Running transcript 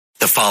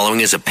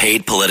following is a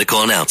paid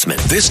political announcement.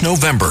 This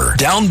November,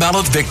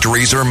 down-ballot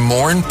victories are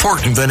more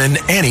important than in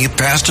any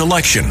past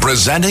election.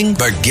 Presenting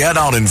the Get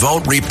Out and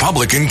Vote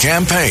Republican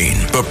campaign.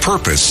 The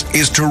purpose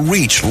is to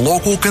reach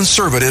local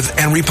conservative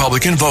and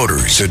Republican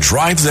voters, to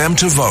drive them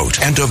to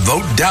vote and to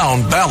vote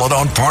down ballot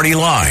on party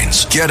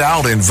lines. Get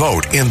out and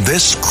vote in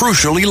this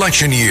crucial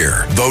election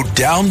year. Vote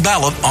down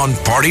ballot on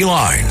party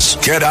lines.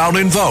 Get out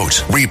and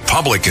vote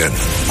Republican.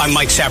 I'm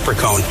Mike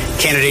Sapricone,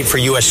 candidate for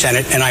U.S.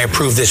 Senate, and I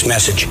approve this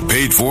message.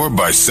 Paid for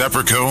by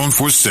Sapricone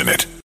for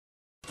Senate.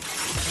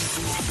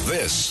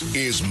 This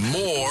is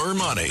More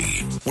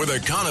Money with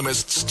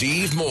economist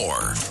Steve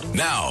Moore.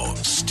 Now,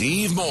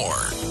 Steve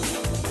Moore.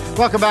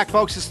 Welcome back,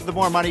 folks. This is the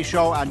More Money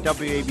Show on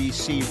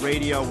WABC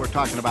Radio. We're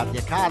talking about the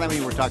economy.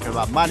 We're talking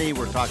about money.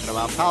 We're talking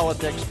about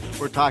politics.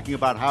 We're talking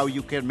about how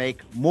you can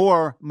make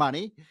more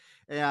money.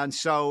 And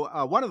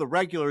so one of the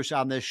regulars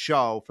on this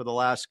show for the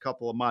last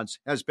couple of months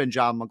has been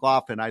John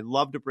McLaughlin. I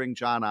love to bring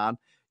John on.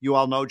 You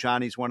all know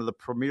John. He's one of the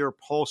premier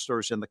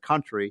pollsters in the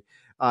country.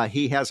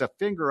 He has a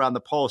finger on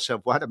the pulse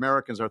of what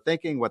Americans are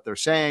thinking, what they're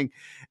saying,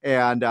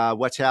 and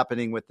what's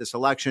happening with this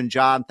election.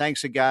 John,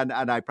 thanks again.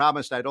 And I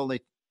promised I'd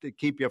only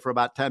keep you for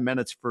about 10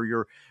 minutes for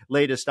your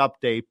latest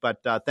update. But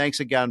thanks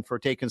again for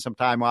taking some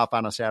time off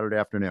on a Saturday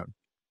afternoon.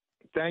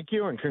 Thank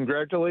you, and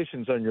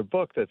congratulations on your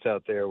book that's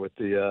out there with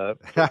the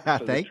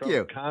Thank Trump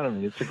you.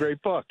 economy. It's a great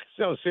book.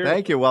 So seriously.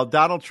 Thank you. Well,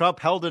 Donald Trump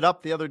held it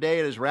up the other day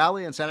at his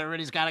rally and said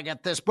everybody's got to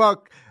get this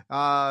book,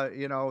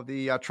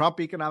 the Trump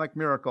Economic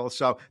Miracle.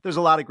 So there's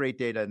a lot of great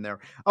data in there.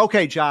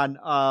 Okay, John,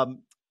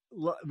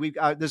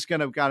 this is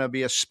going to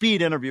be a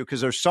speed interview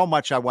because there's so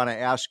much I want to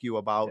ask you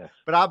about. Yes.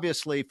 But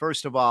obviously,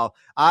 first of all,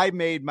 I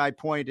made my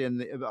point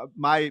in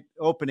my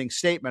opening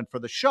statement for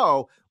the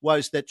show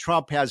was that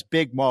Trump has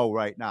Big Mo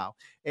right now.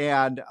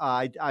 And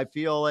I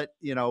feel it,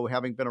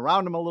 having been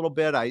around him a little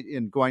bit,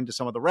 in going to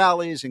some of the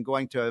rallies and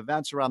going to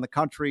events around the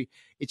country,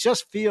 it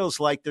just feels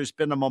like there's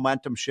been a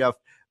momentum shift.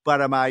 But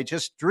am I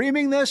just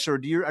dreaming this, or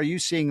are you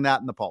seeing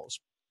that in the polls?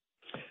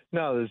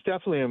 No, there's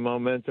definitely a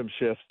momentum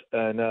shift.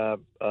 And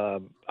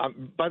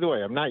by the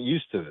way, I'm not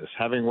used to this.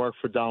 Having worked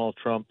for Donald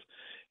Trump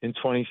in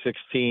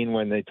 2016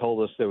 when they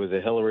told us there was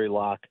a Hillary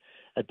lock.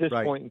 At this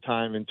point in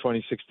time in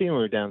 2016, we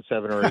were down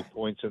 7 or 8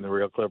 points in the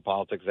Real Clear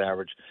Politics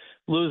average,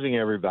 losing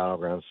every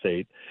battleground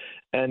state.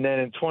 And then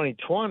in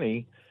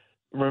 2020,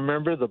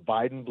 remember the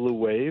Biden blue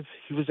wave?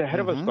 He was ahead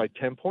of us by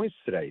 10 points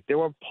today. There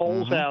were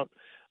polls out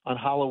on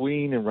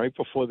Halloween and right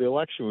before the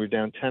election. We were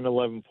down 10,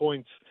 11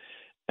 points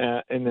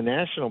in the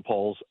national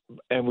polls,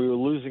 and we were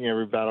losing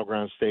every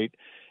battleground state.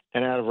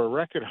 And out of a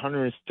record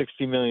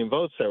 160 million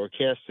votes that were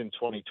cast in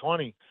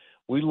 2020,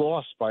 we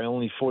lost by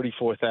only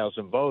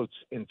 44,000 votes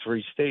in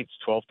 3 states,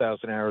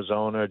 12,000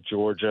 Arizona,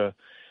 Georgia,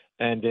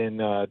 and in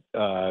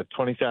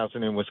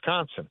 20,000 in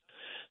Wisconsin.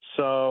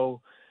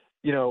 So,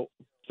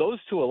 those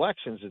 2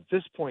 elections at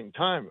this point in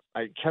time,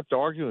 I kept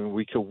arguing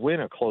we could win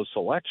a close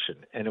election,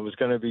 and it was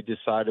going to be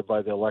decided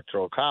by the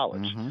Electoral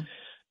College.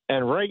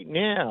 And right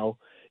now,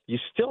 you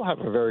still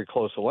have a very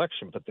close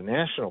election, but the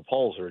national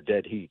polls are a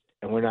dead heat.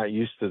 And we're not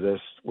used to this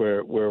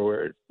where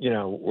we're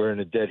in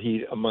a dead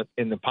heat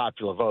in the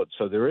popular vote.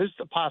 So there is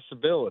the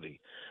possibility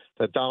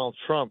that Donald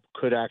Trump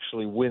could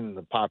actually win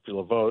the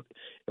popular vote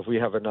if we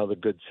have another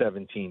good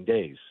 17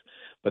 days.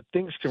 But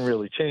things can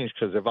really change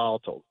because they're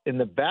volatile. In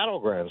the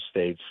battleground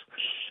states,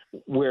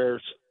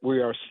 where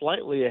we are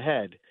slightly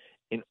ahead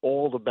in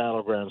all the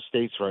battleground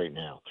states right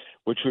now,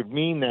 which would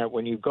mean that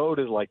when you go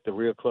to like the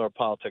Real Clear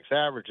Politics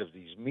average of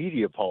these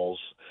media polls,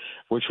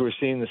 which we're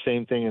seeing the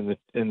same thing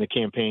in the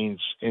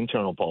campaign's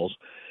internal polls,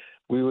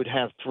 we would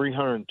have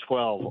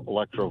 312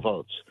 electoral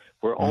votes.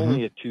 We're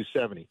only at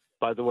 270.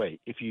 By the way,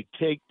 if you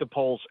take the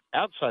polls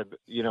outside,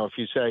 if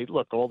you say,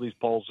 look, all these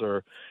polls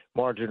are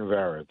margin of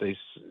error,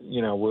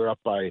 we're up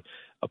by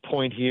a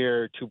point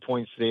here, 2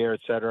 points there,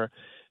 et cetera,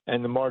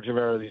 and the margin of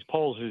error of these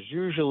polls is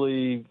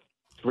usually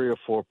 3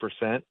 or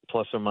 4%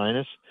 plus or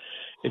minus.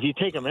 If you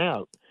take them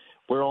out,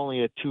 we're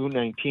only at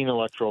 219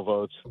 electoral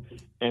votes,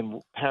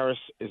 and Harris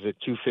is at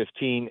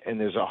 215, and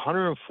there's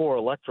 104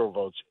 electoral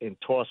votes in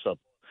toss-up,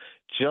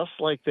 just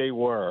like they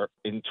were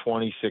in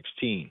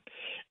 2016.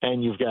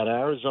 And you've got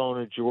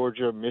Arizona,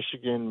 Georgia,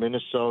 Michigan,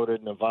 Minnesota,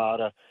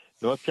 Nevada,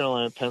 North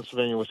Carolina,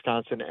 Pennsylvania,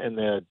 Wisconsin, and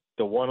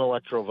the one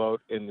electoral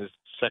vote in the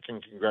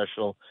 2nd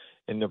congressional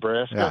in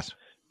Nebraska. Yes.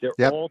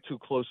 They're all too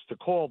close to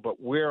call,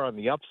 but we're on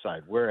the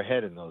upside. We're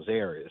ahead in those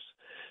areas.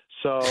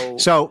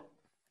 So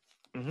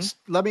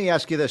let me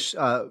ask you this,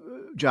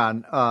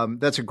 John.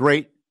 That's a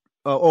great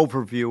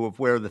overview of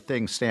where the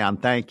things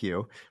stand. Thank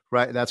you.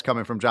 Right, that's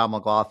coming from John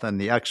McLaughlin,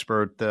 the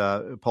expert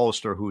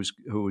pollster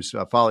who's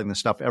following this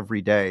stuff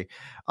every day.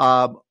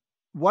 One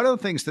of the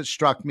things that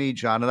struck me,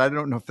 John, and I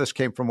don't know if this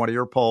came from one of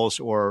your polls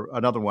or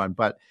another one,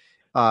 but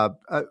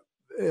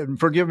and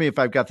forgive me if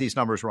I've got these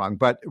numbers wrong,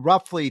 but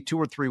roughly 2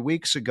 or 3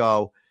 weeks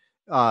ago,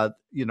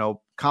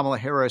 Kamala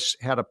Harris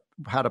had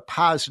a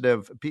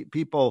positive.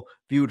 People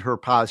viewed her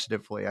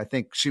positively. I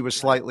think she was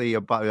slightly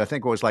above. I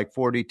think it was like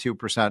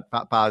 42%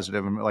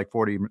 positive and like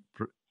 40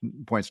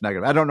 points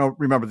negative. I don't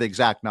remember the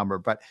exact number,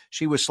 but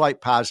she was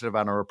slight positive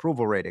on her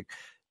approval rating.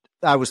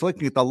 I was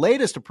looking at the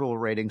latest approval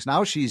ratings.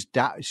 Now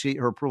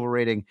her approval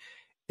rating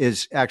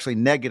is actually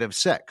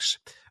 -6,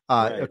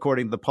 right,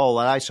 according to the poll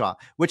that I saw,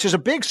 which is a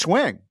big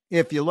swing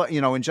if you look,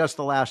 in just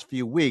the last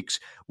few weeks.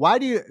 Why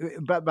do you?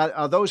 But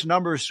are those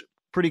numbers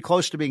pretty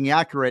close to being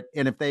accurate?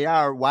 And if they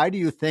are, why do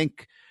you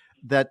think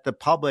that the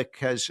public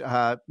has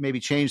maybe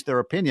changed their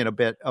opinion a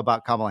bit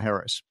about Kamala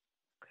Harris?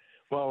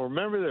 Well,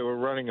 remember they were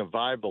running a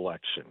vibe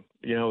election.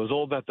 It was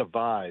all about the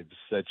vibes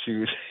that she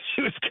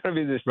was going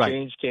to be this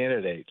change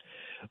candidate.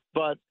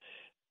 But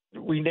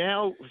we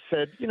now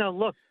said,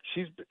 look,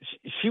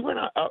 she went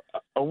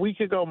a week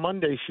ago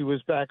Monday. She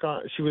was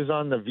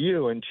on The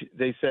View, and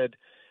they said,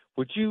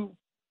 would you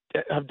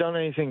have done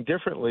anything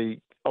differently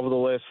over the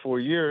last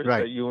 4 years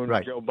that you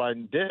and Joe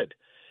Biden did?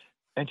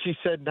 And she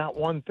said, not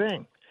one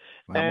thing.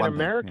 And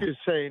America is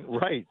saying,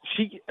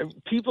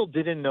 people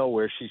didn't know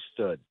where she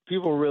stood.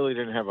 People really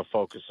didn't have a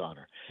focus on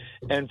her.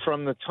 And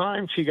from the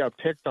time she got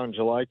picked on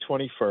July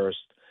 21st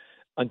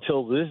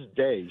until this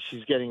day,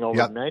 she's getting over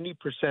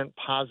 90%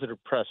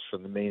 positive press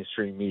from the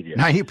mainstream media.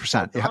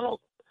 90%.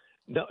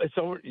 No, it's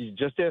over. You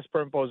just ask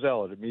Brent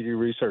Bozell at the Media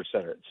Research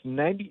Center. It's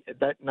 90.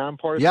 That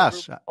nonpartisan.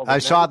 Yes, group, I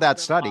saw that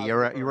study. You're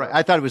right.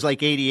 I thought it was like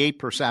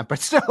 88%, but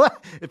still,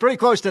 it's pretty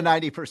close to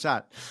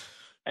 90%.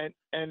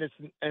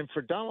 And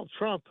for Donald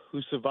Trump,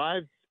 who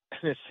survived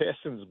an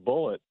assassin's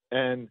bullet,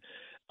 and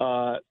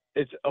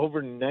it's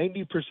over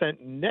 90%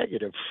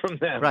 negative from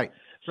them. Right.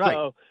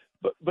 So,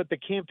 but the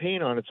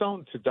campaign on its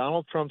own, to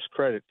Donald Trump's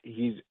credit,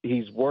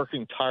 he's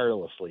working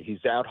tirelessly.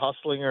 He's out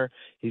hustling her.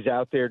 He's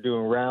out there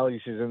doing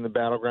rallies. He's in the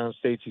battleground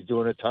states. He's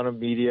doing a ton of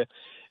media.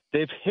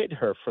 They've hid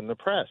her from the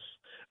press.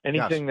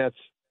 Anything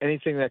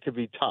that could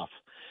be tough.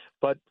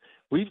 But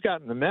we've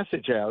gotten the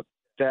message out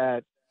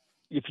that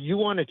if you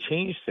want to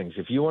change things,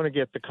 if you want to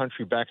get the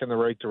country back in the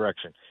right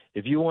direction,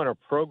 if you want a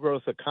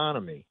pro-growth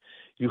economy,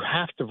 you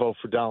have to vote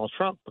for Donald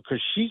Trump,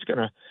 because she's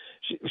gonna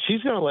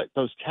let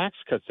those tax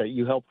cuts that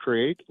you helped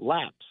create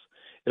lapse.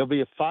 It'll be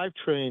a $5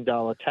 trillion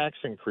tax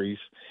increase,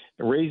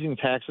 raising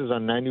taxes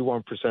on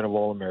 91% of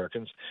all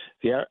Americans.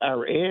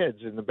 Our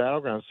ads in the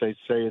battleground states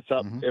say it's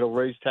up. Mm-hmm. It'll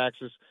raise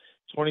taxes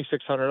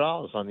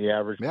 $2,600 on the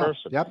average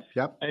person.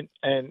 Yep.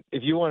 And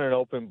if you want an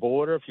open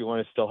border, if you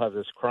want to still have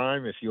this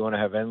crime, if you want to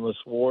have endless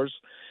wars,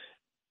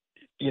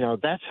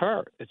 that's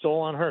her. It's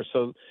all on her.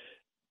 So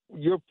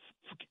your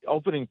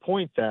opening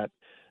point that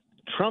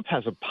Trump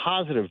has a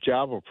positive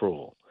job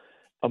approval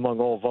among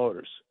all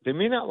voters. They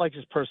may not like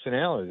his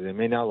personality. They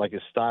may not like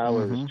his style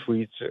or his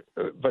tweets,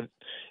 but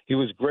he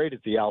was great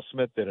at the Al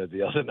Smith dinner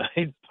the other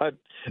night.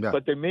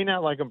 But they may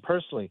not like him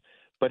personally.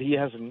 But he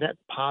has a net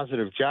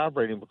positive job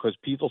rating because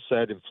people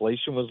said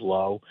inflation was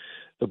low,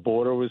 the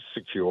border was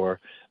secure,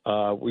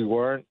 we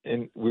were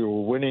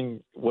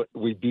winning.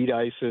 We beat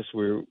ISIS.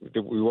 We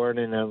weren't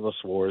in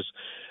endless wars.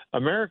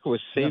 America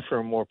was safer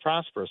and more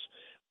prosperous.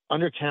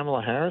 Under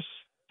Kamala Harris,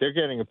 they're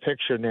getting a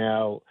picture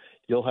now.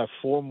 You'll have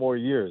 4 more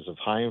years of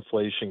high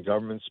inflation,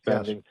 government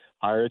spending,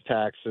 higher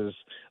taxes,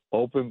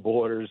 open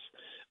borders.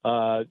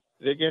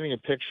 They're getting a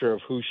picture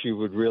of who she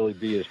would really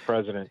be as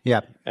president.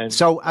 Yeah. And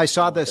so I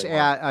saw this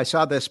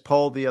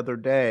poll the other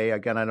day.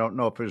 Again, I don't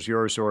know if it was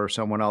yours or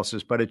someone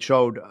else's, but it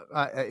showed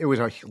it was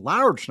a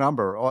large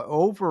number.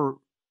 Over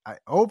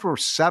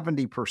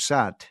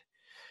 70%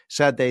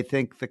 said they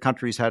think the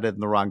country's headed in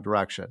the wrong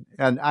direction.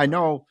 And I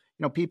know,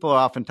 people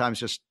are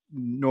oftentimes just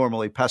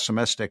normally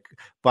pessimistic,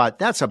 but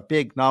that's a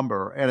big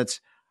number. And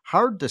it's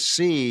hard to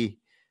see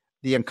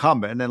the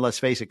incumbent, and let's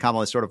face it,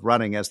 Kamala is sort of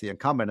running as the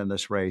incumbent in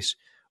this race,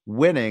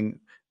 winning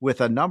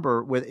with a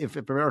number if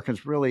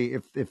Americans really,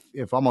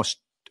 if almost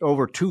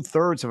over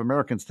 2/3 of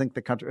Americans think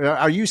the country.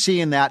 Are you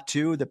seeing that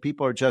too? That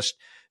people are just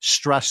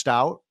stressed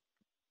out?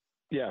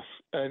 Yes,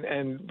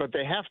 but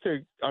they have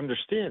to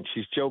understand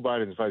she's Joe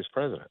Biden's vice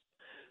president.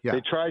 Yeah.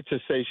 They tried to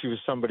say she was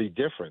somebody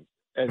different,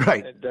 and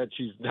that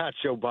she's not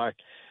Joe Biden.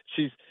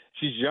 She's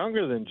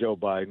younger than Joe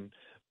Biden,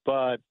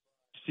 but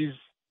she's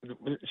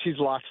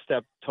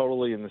lockstep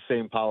totally in the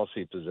same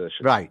policy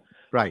position.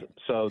 Right.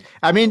 So,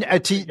 I mean,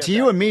 to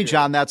you and me,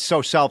 John, that's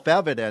so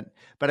self-evident.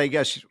 But I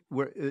guess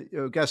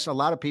a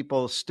lot of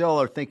people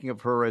still are thinking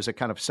of her as a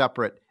kind of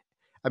separate.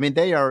 I mean,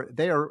 they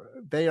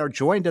are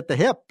joined at the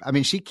hip. I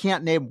mean, she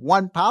can't name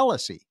one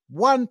policy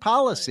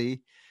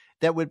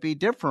that would be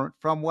different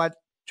from what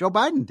Joe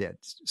Biden did.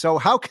 So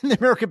how can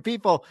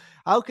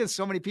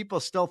so many people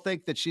still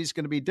think that she's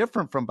going to be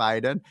different from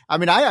Biden? I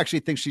mean, I actually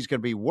think she's going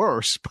to be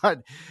worse,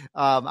 but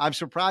I'm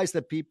surprised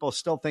that people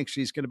still think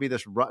she's going to be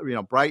this,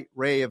 bright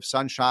ray of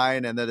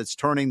sunshine and that it's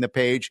turning the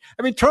page.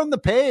 I mean, turn the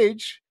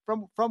page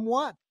from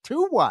what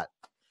to what?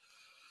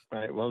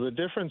 Right. Well, the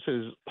difference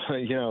is,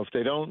 if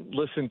they don't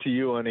listen to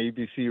you on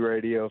ABC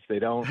radio, if they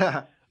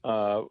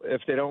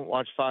don't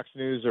watch Fox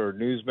News or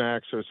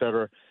Newsmax or et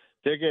cetera,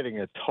 they're getting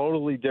a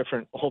totally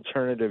different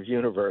alternative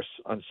universe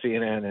on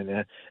CNN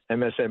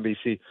and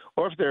MSNBC.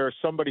 Or if they're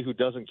somebody who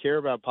doesn't care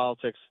about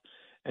politics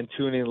and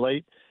tune in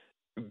late,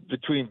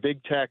 between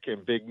big tech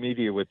and big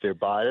media with their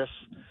bias,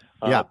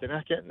 They're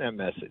not getting that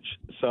message.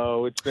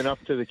 So it's been up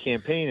to the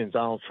campaign and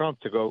Donald Trump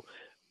to go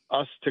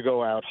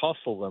out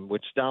hustle them,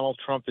 which Donald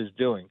Trump is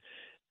doing.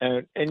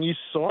 And you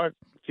saw it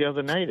the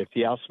other night at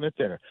the Al Smith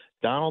dinner.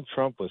 Donald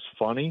Trump was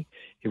funny.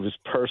 He was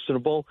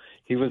personable.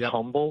 He was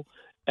humble,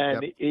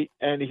 and he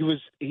was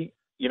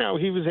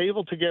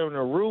able to get in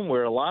a room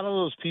where a lot of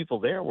those people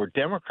there were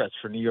Democrats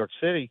from New York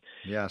City.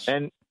 Yes,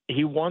 and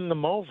he won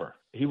them over.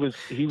 He was,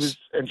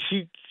 and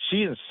she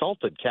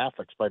insulted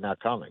Catholics by not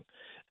coming.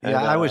 And,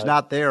 I was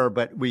not there,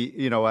 but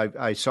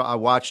I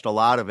watched a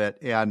lot of it,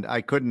 and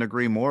I couldn't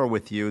agree more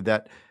with you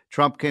that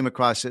Trump came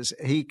across as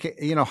you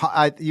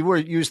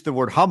used the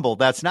word humble.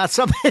 That's not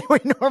something we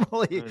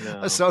normally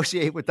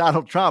associate with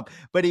Donald Trump,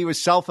 but he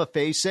was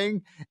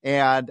self-effacing.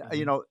 And,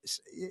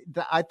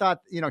 I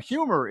thought,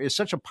 humor is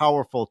such a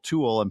powerful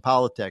tool in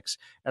politics.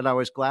 And I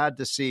was glad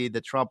to see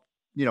that Trump,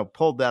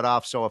 pulled that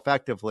off so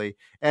effectively.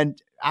 And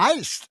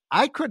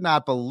I could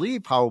not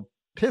believe how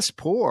piss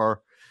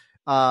poor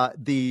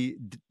the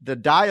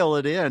dial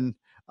it in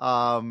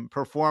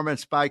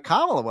performance by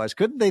Kamala was.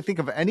 Couldn't they think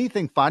of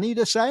anything funny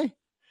to say?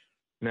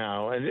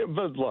 No,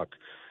 but look,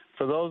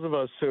 for those of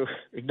us who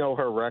know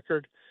her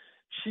record,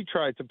 she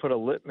tried to put a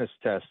litmus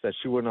test that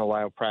she wouldn't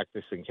allow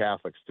practicing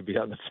Catholics to be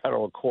on the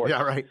federal court.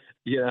 Yeah, right.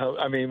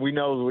 We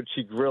know that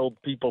she grilled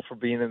people for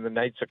being in the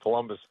Knights of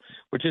Columbus,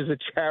 which is a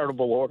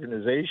charitable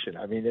organization.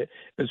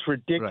 It's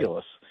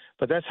ridiculous. Right.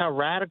 But that's how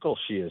radical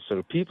she is.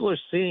 So people are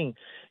seeing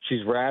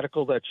she's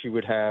radical, that she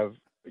would have,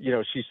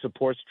 she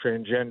supports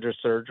transgender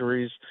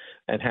surgeries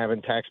and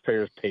having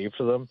taxpayers pay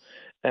for them.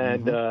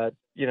 And,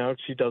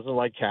 she doesn't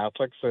like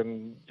Catholics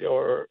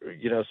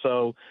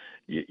so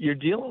you're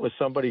dealing with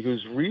somebody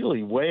who's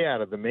really way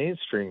out of the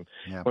mainstream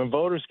when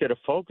voters get a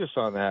focus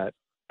on that.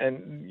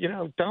 And,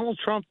 Donald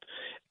Trump,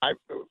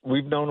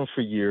 we've known him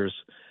for years.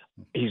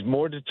 He's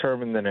more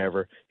determined than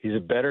ever. He's a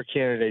better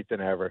candidate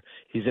than ever.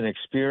 He's an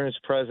experienced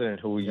president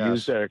who will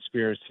use that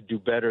experience to do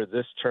better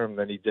this term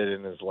than he did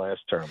in his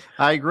last term.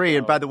 I agree.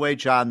 And by the way,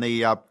 John,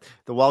 the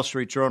Wall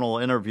Street Journal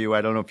interview,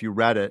 I don't know if you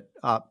read it,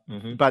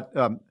 but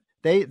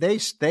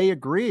they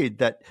agreed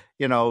that,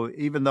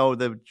 even though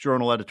the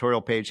Journal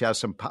editorial page has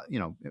some,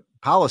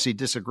 policy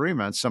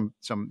disagreements, some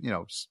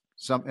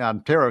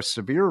on tariffs,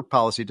 severe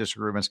policy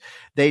disagreements,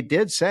 they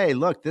did say,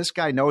 look, this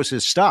guy knows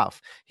his stuff.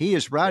 He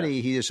is ready.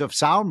 Yeah. He is of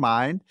sound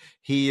mind.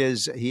 He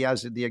has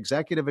the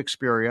executive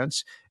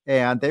experience,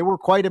 and they were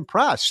quite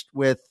impressed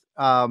with,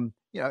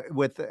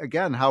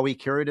 again, how he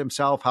carried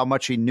himself, how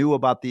much he knew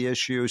about the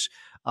issues.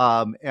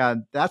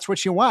 And that's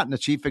what you want in a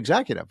chief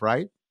executive,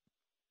 right?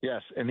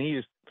 Yes. And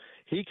he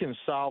can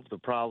solve the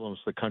problems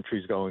the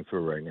country's going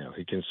through right now.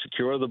 He can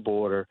secure the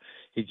border.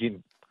 He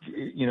can,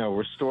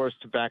 restore us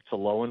back to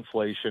low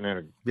inflation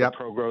and a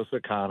pro-growth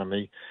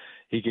economy.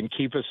 He can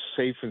keep us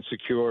safe and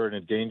secure in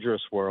a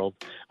dangerous world.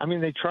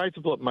 They tried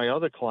to blow up my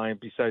other client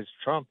besides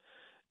Trump,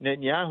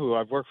 Netanyahu.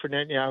 I've worked for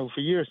Netanyahu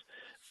for years.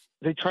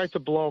 They tried to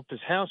blow up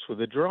his house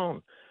with a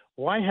drone.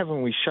 Why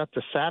haven't we shut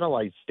the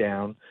satellites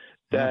down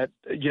that,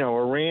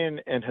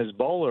 Iran and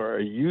Hezbollah are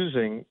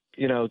using,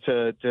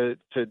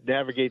 to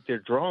navigate their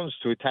drones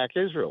to attack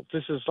Israel?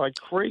 This is like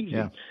crazy.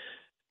 Yeah.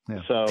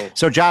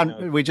 So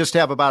John, we just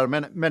have about a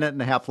minute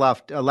and a half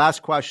left.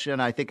 Last question.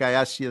 I think I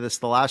asked you this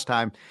the last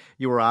time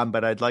you were on,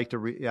 but I'd like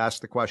to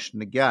ask the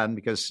question again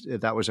because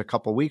that was a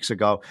couple weeks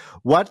ago.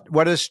 What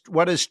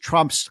is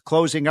Trump's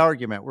closing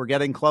argument? We're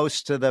getting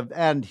close to the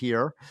end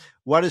here.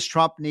 What does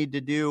Trump need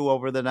to do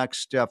over the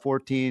next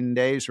 14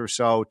 days or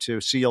so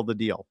to seal the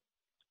deal?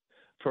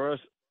 For us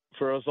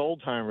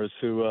old timers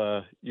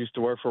who used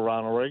to work for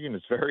Ronald Reagan,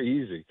 it's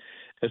very easy.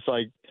 It's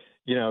like,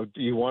 do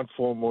you want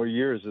 4 more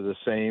years of the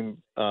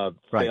same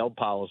failed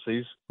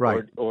policies?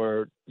 Right.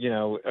 Or,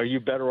 are you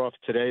better off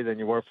today than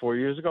you were 4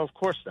 years ago? Of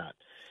course not.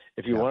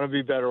 If you want to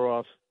be better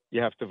off,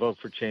 you have to vote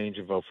for change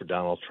and vote for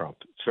Donald Trump.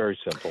 It's very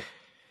simple.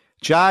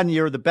 John,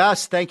 you're the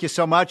best. Thank you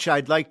so much.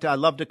 I'd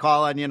love to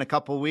call on you in a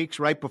couple of weeks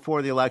right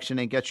before the election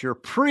and get your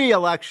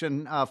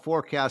pre-election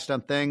forecast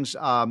on things.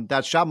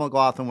 That's John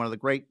McLaughlin, one of the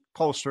great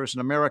pollsters in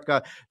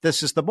America.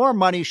 This is the More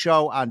Money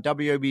Show on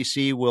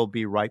WABC. We'll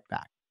be right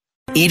back.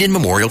 Eden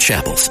Memorial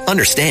Chapels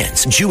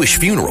understands Jewish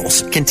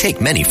funerals can take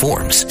many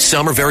forms.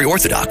 Some are very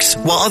Orthodox,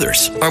 while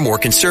others are more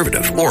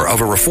conservative or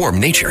of a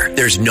Reformed nature.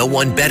 There's no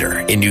one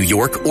better in New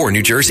York or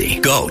New Jersey.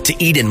 Go to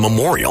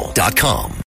EdenMemorial.com.